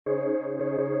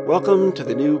Welcome to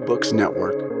the New Books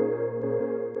Network.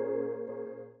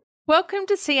 Welcome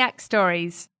to SEAC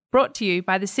Stories, brought to you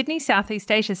by the Sydney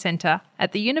Southeast Asia Centre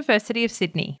at the University of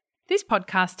Sydney. This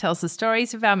podcast tells the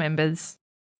stories of our members.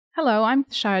 Hello, I'm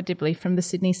Shara Dibley from the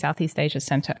Sydney Southeast Asia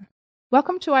Centre.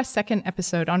 Welcome to our second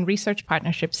episode on research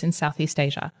partnerships in Southeast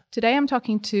Asia. Today I'm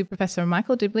talking to Professor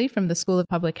Michael Dibley from the School of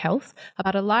Public Health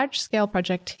about a large-scale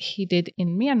project he did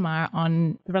in Myanmar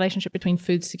on the relationship between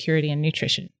food security and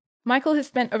nutrition. Michael has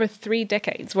spent over 3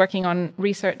 decades working on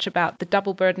research about the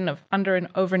double burden of under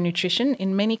and overnutrition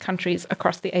in many countries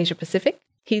across the Asia-Pacific.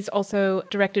 He's also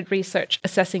directed research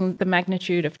assessing the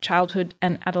magnitude of childhood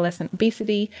and adolescent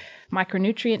obesity,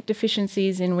 micronutrient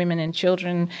deficiencies in women and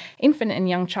children, infant and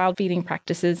young child feeding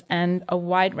practices, and a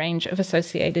wide range of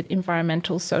associated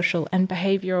environmental, social, and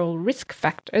behavioral risk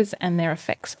factors and their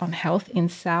effects on health in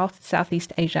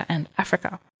Southeast Asia and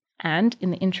Africa. And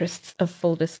in the interests of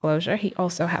full disclosure, he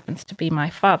also happens to be my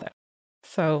father.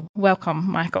 So welcome,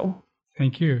 Michael.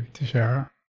 Thank you, Tashara.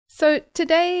 So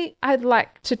today I'd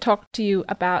like to talk to you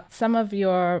about some of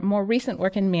your more recent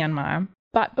work in Myanmar.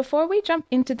 But before we jump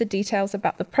into the details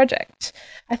about the project,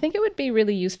 I think it would be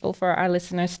really useful for our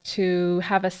listeners to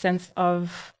have a sense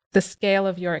of the scale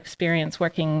of your experience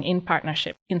working in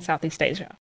partnership in Southeast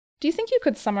Asia. Do you think you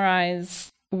could summarize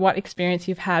what experience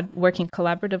you've had working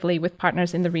collaboratively with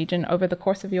partners in the region over the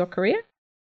course of your career?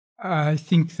 I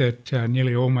think that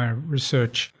nearly all my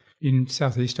research in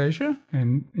Southeast Asia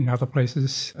and in other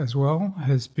places as well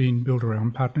has been built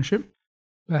around partnership.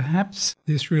 Perhaps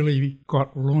this really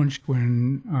got launched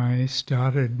when I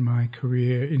started my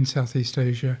career in Southeast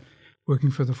Asia working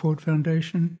for the Ford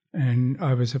Foundation, and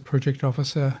I was a project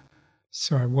officer.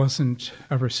 So I wasn't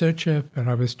a researcher, but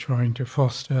I was trying to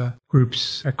foster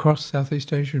groups across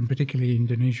Southeast Asia, and particularly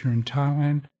Indonesia and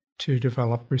Thailand, to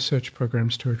develop research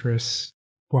programs to address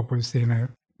what was then a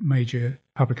major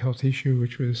public health issue,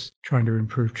 which was trying to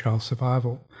improve child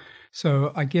survival.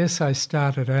 So I guess I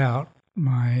started out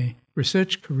my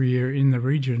research career in the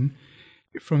region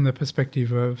from the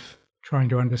perspective of trying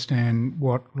to understand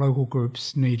what local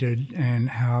groups needed and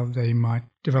how they might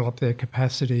develop their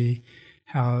capacity,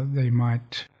 how they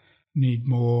might need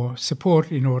more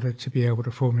support in order to be able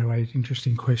to formulate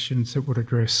interesting questions that would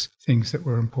address things that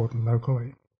were important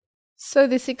locally. So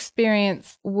this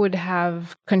experience would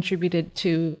have contributed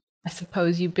to, I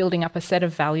suppose, you building up a set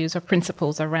of values or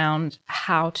principles around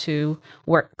how to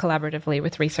work collaboratively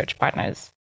with research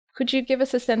partners. Could you give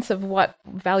us a sense of what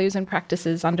values and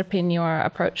practices underpin your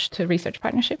approach to research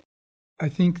partnership? I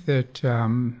think that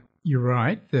you're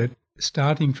right, that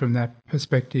starting from that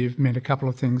perspective meant a couple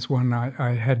of things. One,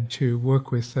 I had to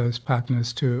work with those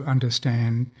partners to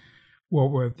understand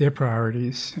what were their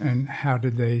priorities and how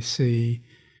did they see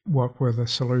what were the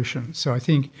solutions. So I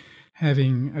think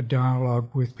having a dialogue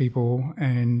with people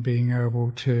and being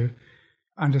able to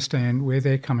understand where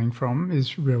they're coming from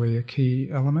is really a key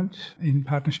element in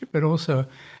partnership, but also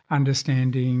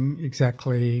understanding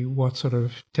exactly what sort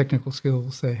of technical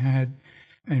skills they had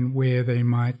and where they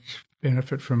might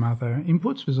benefit from other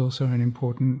inputs was also an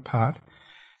important part,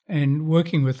 and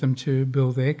working with them to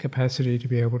build their capacity to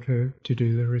be able to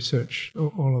do the research.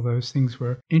 All of those things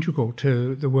were integral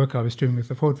to the work I was doing with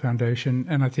the Ford Foundation,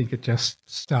 and I think it just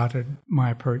started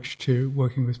my approach to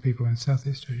working with people in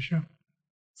Southeast Asia.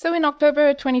 So in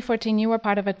October 2014, you were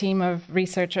part of a team of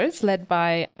researchers led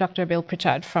by Dr. Bill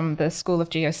Pritchard from the School of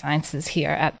Geosciences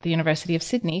here at the University of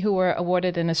Sydney, who were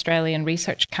awarded an Australian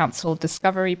Research Council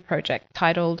Discovery Project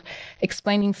titled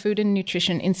Explaining Food and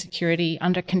Nutrition Insecurity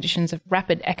Under Conditions of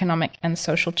Rapid Economic and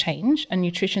Social Change, a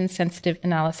nutrition-sensitive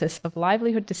analysis of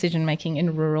livelihood decision-making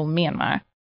in rural Myanmar.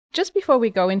 Just before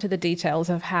we go into the details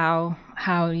of how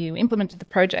you implemented the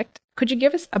project, could you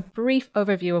give us a brief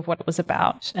overview of what it was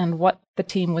about and what the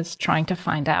team was trying to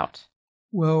find out?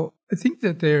 Well, I think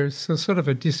that there's a sort of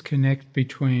a disconnect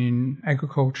between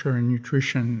agriculture and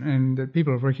nutrition, and that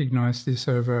people have recognised this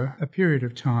over a period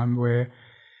of time where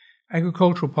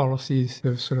agricultural policies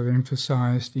have sort of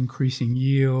emphasised increasing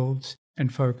yields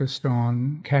and focused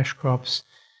on cash crops,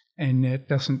 and that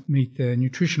doesn't meet the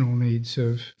nutritional needs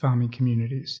of farming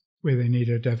communities where they need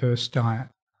a diverse diet.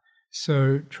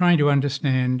 So trying to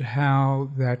understand how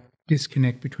that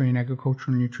disconnect between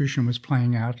agriculture and nutrition was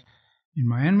playing out in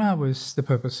Myanmar was the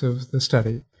purpose of the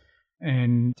study.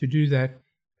 And to do that,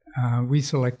 we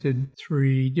selected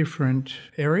 3 different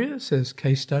areas as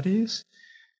case studies.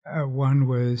 One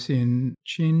was in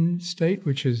Chin State,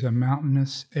 which is a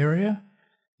mountainous area.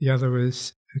 The other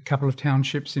was a couple of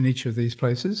townships in each of these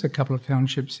places, a couple of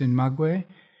townships in Magwe,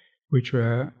 which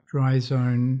were dry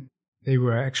zone. They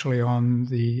were actually on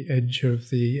the edge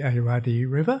of the Ayeyarwady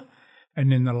River,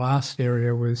 And then the last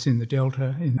area was in the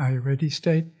Delta in Ayurvedi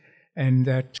state, and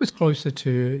that was closer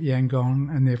to Yangon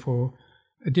and therefore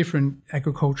a different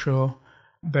agricultural,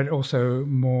 but also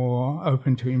more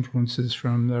open to influences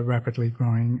from the rapidly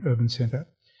growing urban centre.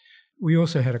 We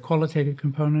also had a qualitative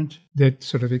component that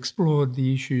sort of explored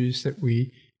the issues that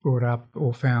we brought up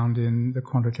or found in the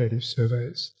quantitative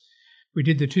surveys. We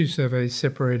did the two surveys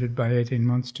separated by 18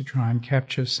 months to try and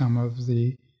capture some of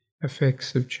the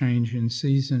effects of change in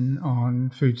season on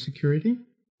food security.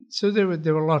 So there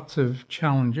were lots of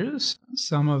challenges.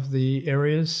 Some of the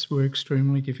areas were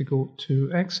extremely difficult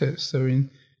to access. So in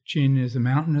Chin is a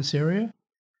mountainous area,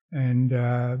 and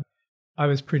I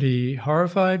was pretty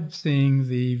horrified seeing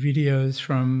the videos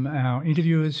from our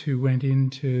interviewers who went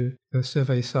into the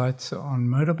survey sites on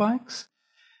motorbikes.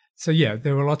 So yeah,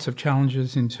 there were lots of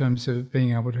challenges in terms of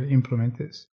being able to implement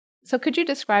this. So could you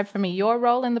describe for me your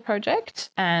role in the project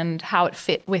and how it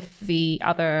fit with the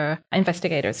other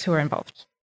investigators who were involved?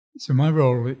 So my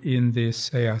role in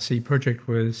this ARC project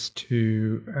was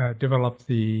to develop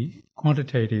the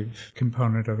quantitative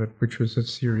component of it, which was a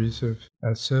series of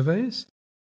surveys.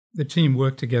 The team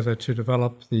worked together to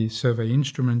develop the survey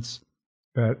instruments,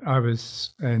 but I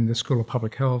and the School of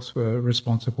Public Health were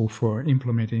responsible for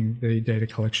implementing the data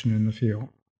collection in the field.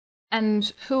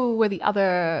 And who were the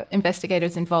other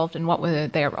investigators involved and what were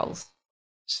their roles?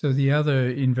 So the other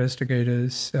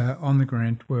investigators on the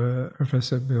grant were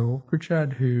Professor Bill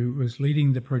Pritchard, who was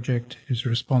leading the project, who's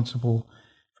responsible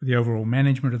for the overall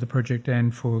management of the project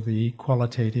and for the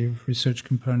qualitative research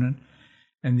component.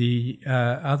 And the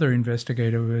other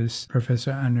investigator was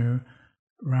Professor Anu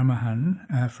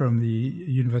Ramahan from the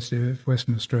University of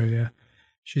Western Australia.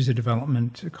 She's a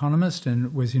development economist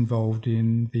and was involved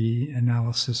in the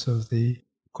analysis of the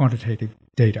quantitative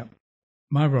data.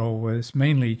 My role was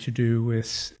mainly to do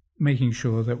with making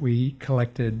sure that we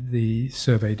collected the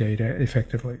survey data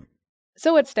effectively.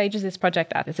 So what stage is this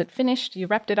project at? Is it finished? You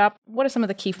wrapped it up? What are some of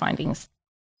the key findings?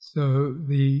 So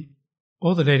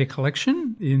all the data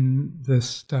collection in this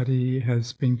study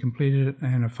has been completed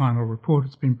and a final report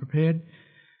has been prepared.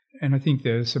 And I think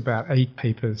there's about 8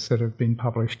 papers that have been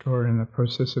published or in the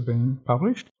process of being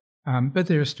published. But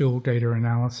there are still data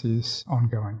analyses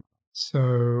ongoing.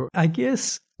 So I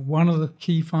guess one of the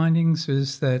key findings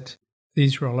is that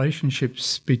these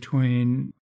relationships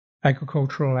between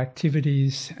agricultural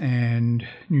activities and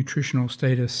nutritional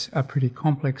status are pretty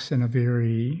complex and are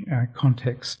very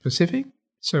context specific.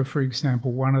 So, for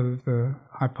example, one of the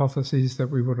hypotheses that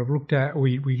we would have looked at,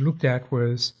 we looked at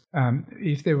was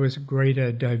if there was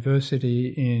greater diversity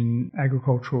in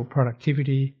agricultural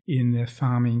productivity in the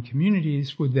farming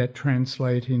communities, would that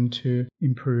translate into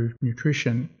improved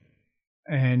nutrition?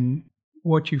 And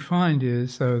what you find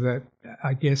is, though, that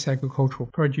I guess agricultural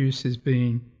produce is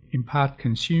being in part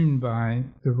consumed by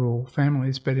the rural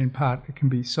families, but in part it can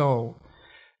be sold.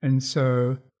 And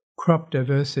so crop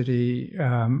diversity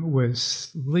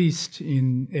was least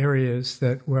in areas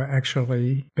that were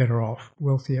actually better off,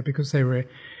 wealthier, because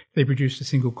they produced a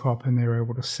single crop and they were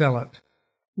able to sell it.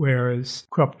 Whereas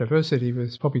crop diversity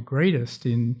was probably greatest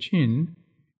in Chin,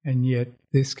 and yet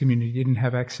this community didn't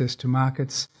have access to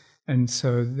markets, and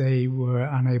so they were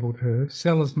unable to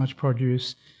sell as much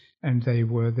produce, and they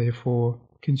were therefore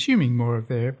consuming more of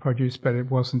their produce, but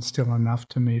it wasn't still enough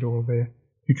to meet all their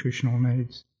nutritional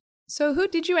needs. So who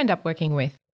did you end up working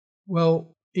with?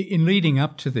 Well, in leading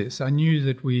up to this, I knew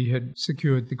that we had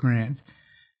secured the grant,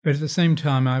 but at the same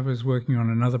time I was working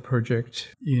on another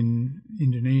project in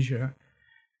Indonesia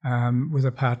with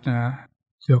a partner,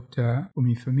 Dr.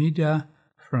 Umi Famida,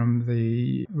 from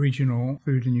the Regional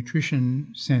Food and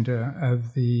Nutrition Centre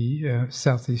of the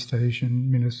Southeast Asian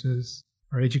Ministers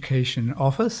for Education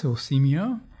Office, or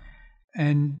CIMIO.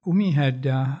 And Umi had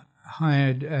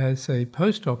hired as a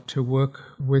postdoc to work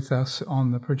with us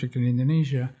on the project in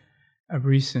Indonesia a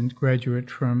recent graduate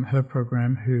from her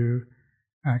program who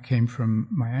came from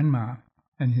Myanmar,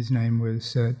 and his name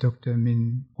was Dr.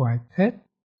 Min Wai Tet.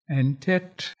 And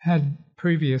Tet had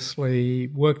previously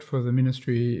worked for the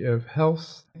Ministry of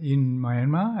Health in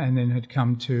Myanmar and then had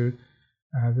come to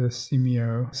the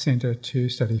CIMIO Centre to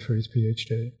study for his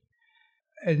PhD.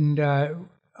 And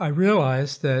I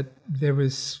realised that there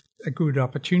was a good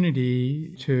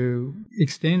opportunity to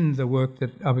extend the work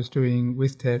that I was doing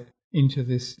with Tet into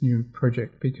this new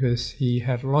project, because he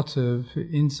had lots of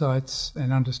insights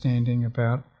and understanding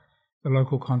about the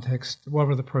local context, what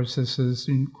were the processes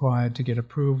required to get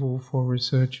approval for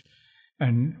research,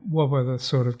 and what were the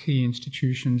sort of key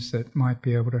institutions that might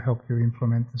be able to help you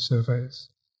implement the surveys.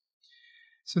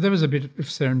 So there was a bit of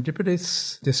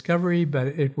serendipitous discovery,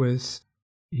 but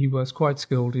he was quite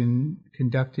skilled in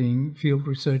conducting field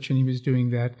research, and he was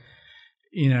doing that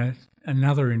in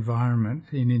another environment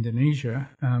in Indonesia,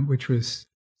 which was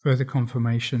further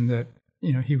confirmation that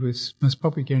he was most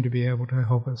probably going to be able to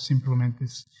help us implement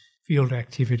this field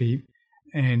activity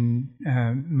and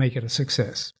make it a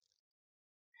success.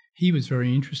 He was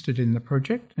very interested in the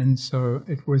project, and so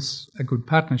it was a good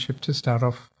partnership to start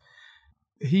off.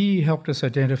 He helped us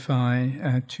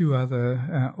identify two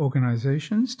other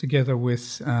organisations together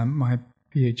with my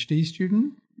PhD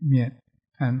student, Miet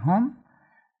Pan Hon,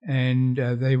 and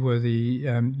they were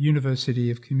the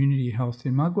University of Community Health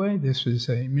in Magway. This was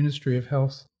a Ministry of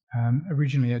Health,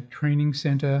 originally a training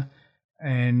centre,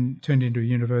 and turned into a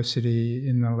university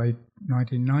in the late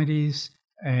 1990s,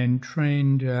 and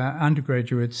trained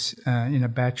undergraduates in a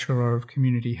Bachelor of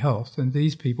Community Health. And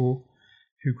these people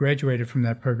who graduated from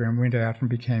that program went out and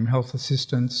became health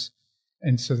assistants,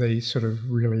 and so they sort of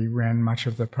really ran much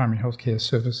of the primary healthcare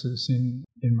services in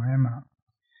Myanmar.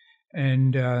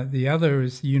 And the other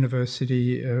is the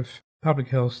University of Public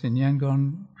Health in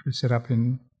Yangon, which was set up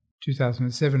in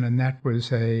 2007, and that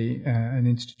was an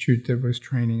institute that was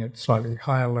training at slightly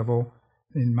higher level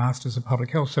in Masters of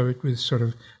Public Health. So it was sort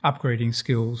of upgrading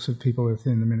skills of people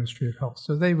within the Ministry of Health.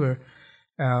 So they were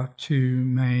our two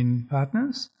main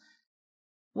partners.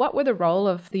 What were the role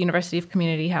of the University of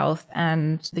Community Health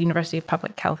and the University of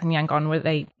Public Health in Yangon? Were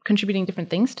they contributing different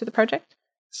things to the project?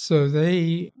 So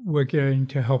they were going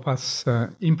to help us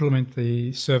implement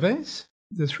the surveys.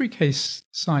 The 3 case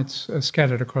sites are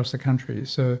scattered across the country.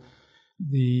 So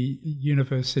the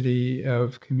University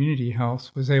of Community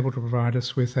Health was able to provide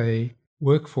us with a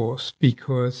workforce,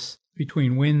 because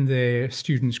between when their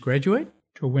students graduate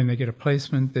to when they get a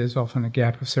placement, there's often a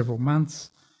gap of several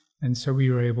months. And so we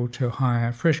were able to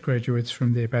hire fresh graduates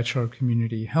from their Bachelor of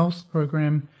Community Health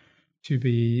program to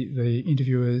be the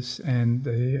interviewers and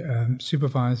the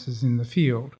supervisors in the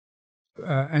field.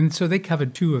 And so they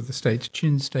covered 2 of the states,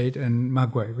 Chin State and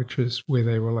Magway, which was where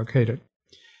they were located.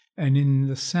 And in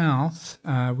the south,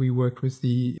 we worked with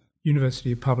the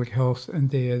University of Public Health, and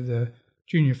there the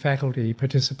junior faculty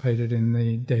participated in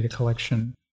the data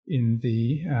collection in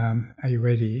the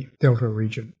Ayeyarwady Delta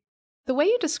region. The way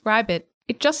you describe it,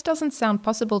 it just doesn't sound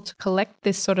possible to collect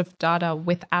this sort of data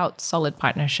without solid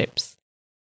partnerships.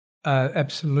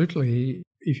 Absolutely.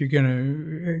 If you're going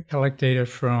to collect data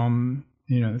from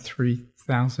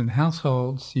 3,000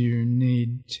 households, you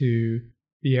need to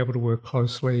be able to work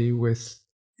closely with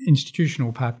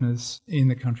institutional partners in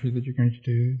the country that you're going to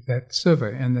do that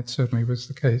survey, and that certainly was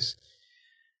the case.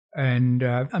 And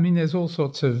there's all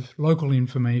sorts of local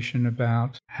information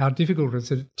about how difficult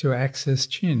is it to access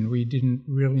Chin. We didn't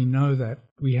really know that.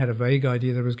 We had a vague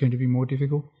idea that it was going to be more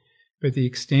difficult, but the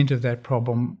extent of that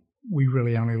problem we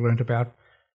really only learnt about.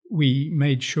 We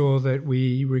made sure that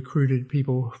we recruited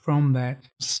people from that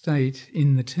state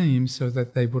in the team so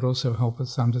that they would also help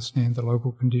us understand the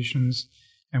local conditions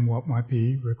and what might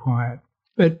be required.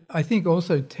 But I think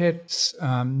also Thet's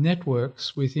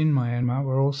networks within Myanmar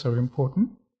were also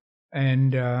important.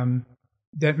 And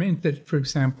that meant that, for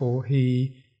example,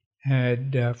 he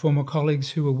had former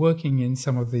colleagues who were working in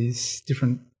some of these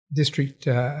different district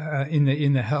in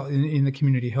the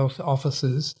community health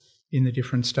offices in the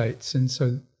different states, and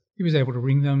so he was able to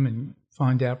ring them and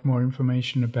find out more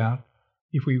information about,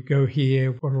 if we go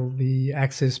here, what will the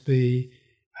access be,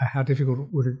 how difficult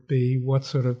would it be, what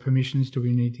sort of permissions do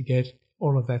we need to get,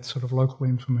 all of that sort of local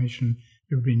information.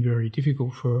 It would have been very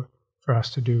difficult for us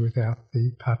to do without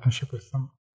the partnership with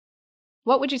them.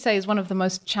 What would you say is one of the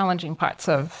most challenging parts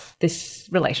of this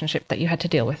relationship that you had to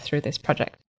deal with through this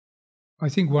project? I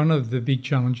think one of the big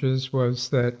challenges was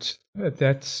that at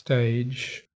that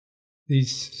stage,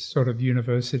 these sort of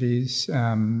universities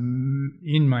in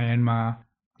Myanmar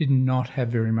did not have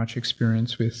very much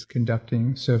experience with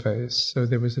conducting surveys. So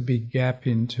there was a big gap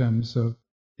in terms of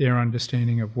their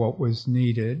understanding of what was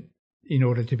needed in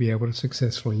order to be able to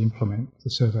successfully implement the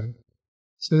survey.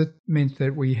 So that meant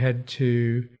that we had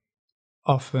to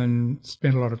often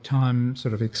spend a lot of time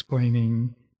sort of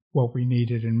explaining what we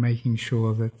needed and making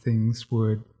sure that things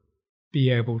would be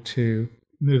able to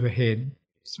move ahead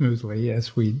smoothly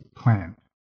as we planned.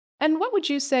 And what would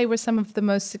you say were some of the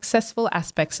most successful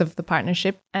aspects of the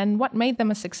partnership, and what made them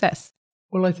a success?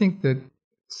 Well, I think that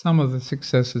some of the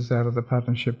successes out of the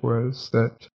partnership was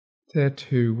that Thet,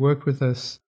 who worked with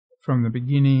us from the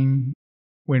beginning,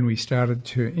 when we started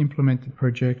to implement the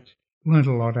project, learned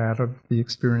a lot out of the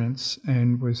experience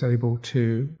and was able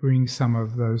to bring some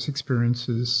of those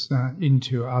experiences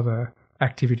into other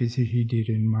activities that he did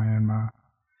in Myanmar.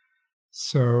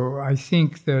 So I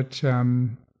think that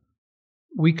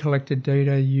we collected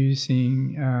data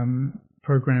using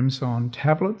programs on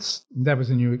tablets. That was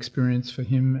a new experience for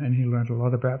him, and he learned a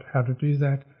lot about how to do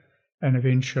that. and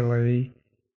eventually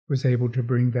was able to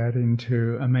bring that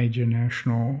into a major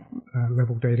national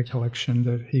level data collection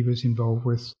that he was involved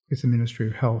with the Ministry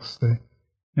of Health, the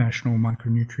National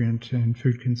Micronutrient and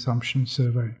Food Consumption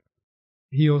Survey.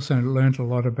 He also learnt a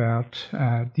lot about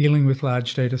dealing with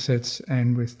large data sets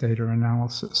and with data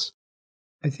analysis.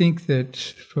 I think that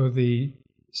for the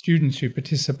students who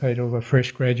participated, or the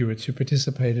fresh graduates who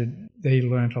participated, they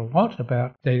learnt a lot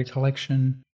about data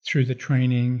collection through the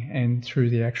training and through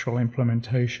the actual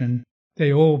implementation.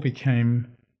 They all became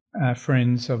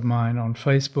friends of mine on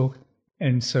Facebook,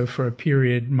 and so for a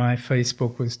period my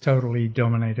Facebook was totally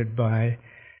dominated by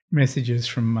messages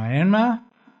from Myanmar,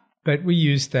 but we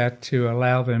used that to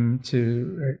allow them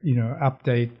to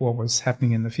update what was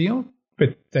happening in the field.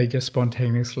 But they just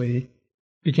spontaneously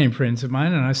became friends of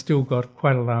mine, and I still got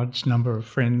quite a large number of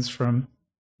friends from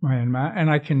Myanmar, and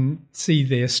I can see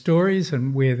their stories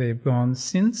and where they've gone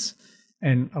since,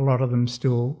 and a lot of them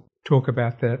still talk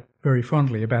about that very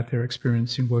fondly, about their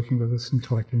experience in working with us and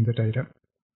collecting the data.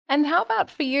 And how about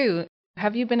for you?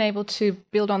 Have you been able to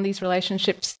build on these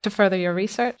relationships to further your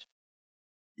research?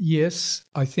 Yes,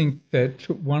 I think that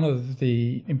one of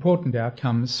the important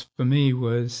outcomes for me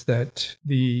was that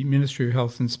the Ministry of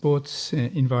Health and Sports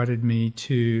invited me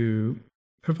to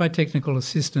provide technical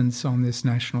assistance on this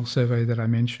national survey that I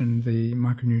mentioned, the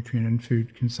Micronutrient and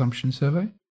Food Consumption Survey.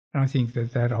 And I think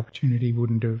that that opportunity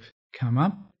wouldn't have come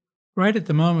up. Right at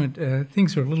the moment,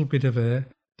 things are a little bit of a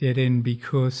dead end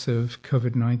because of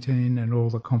COVID-19 and all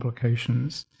the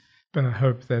complications. But I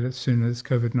hope that as soon as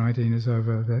COVID-19 is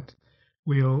over, that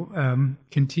we'll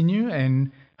continue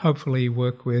and hopefully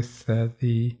work with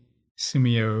the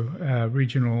Simeo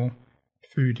Regional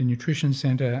Food and Nutrition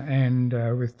Centre and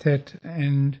with TET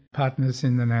and partners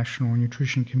in the National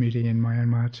Nutrition Committee in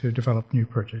Myanmar to develop new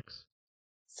projects.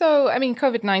 So,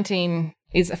 COVID-19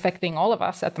 is affecting all of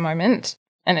us at the moment,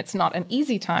 and it's not an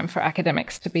easy time for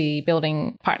academics to be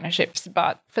building partnerships.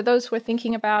 But for those who are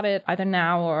thinking about it, either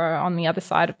now or on the other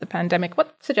side of the pandemic,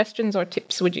 what suggestions or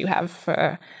tips would you have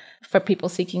for people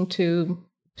seeking to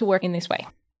work in this way?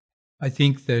 I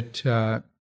think that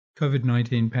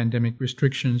COVID-19 pandemic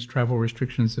restrictions, travel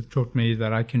restrictions have taught me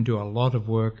that I can do a lot of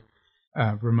work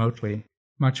remotely,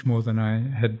 much more than I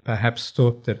had perhaps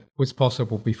thought that was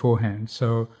possible beforehand.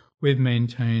 So we've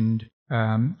maintained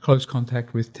close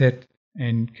contact with TET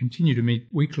and continue to meet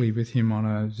weekly with him on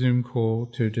a Zoom call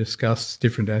to discuss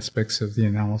different aspects of the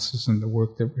analysis and the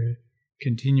work that we're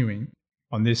continuing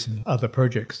on this and other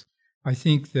projects. I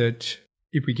think that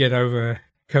if we get over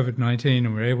COVID-19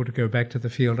 and we're able to go back to the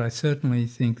field, I certainly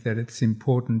think that it's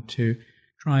important to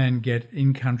try and get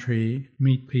in-country,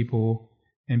 meet people,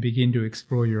 and begin to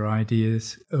explore your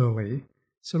ideas early.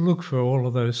 So look for all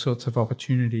of those sorts of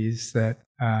opportunities that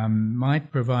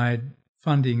might provide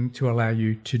funding to allow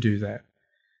you to do that.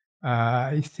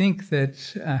 I think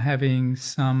that having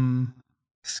some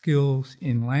skills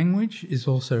in language is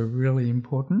also really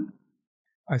important.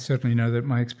 I certainly know that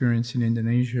my experience in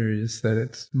Indonesia is that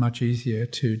it's much easier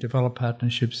to develop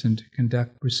partnerships and to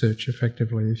conduct research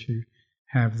effectively if you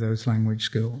have those language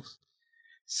skills.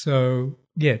 So,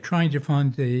 trying to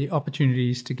find the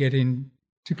opportunities to get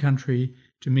into country,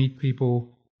 to meet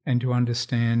people and to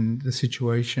understand the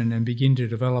situation and begin to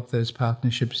develop those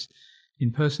partnerships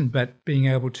in person, but being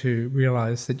able to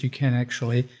realize that you can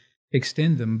actually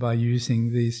extend them by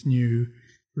using these new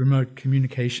remote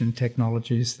communication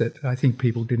technologies that I think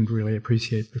people didn't really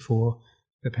appreciate before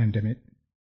the pandemic.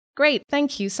 Great,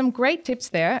 thank you. Some great tips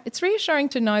there. It's reassuring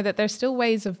to know that there's still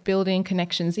ways of building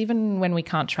connections even when we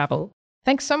can't travel.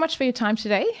 Thanks so much for your time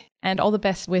today, and all the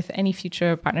best with any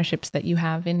future partnerships that you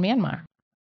have in Myanmar.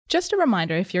 Just a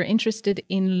reminder, if you're interested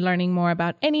in learning more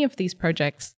about any of these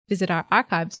projects, visit our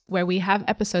archives where we have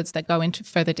episodes that go into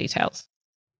further details.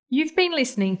 You've been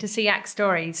listening to SEAC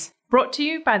Stories, brought to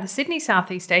you by the Sydney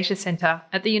Southeast Asia Centre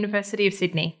at the University of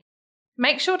Sydney.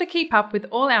 Make sure to keep up with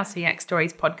all our SEAC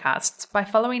Stories podcasts by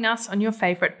following us on your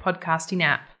favourite podcasting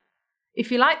app.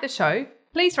 If you like the show,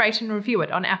 please rate and review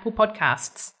it on Apple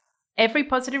Podcasts. Every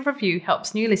positive review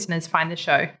helps new listeners find the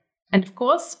show. And of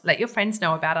course, let your friends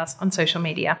know about us on social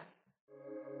media.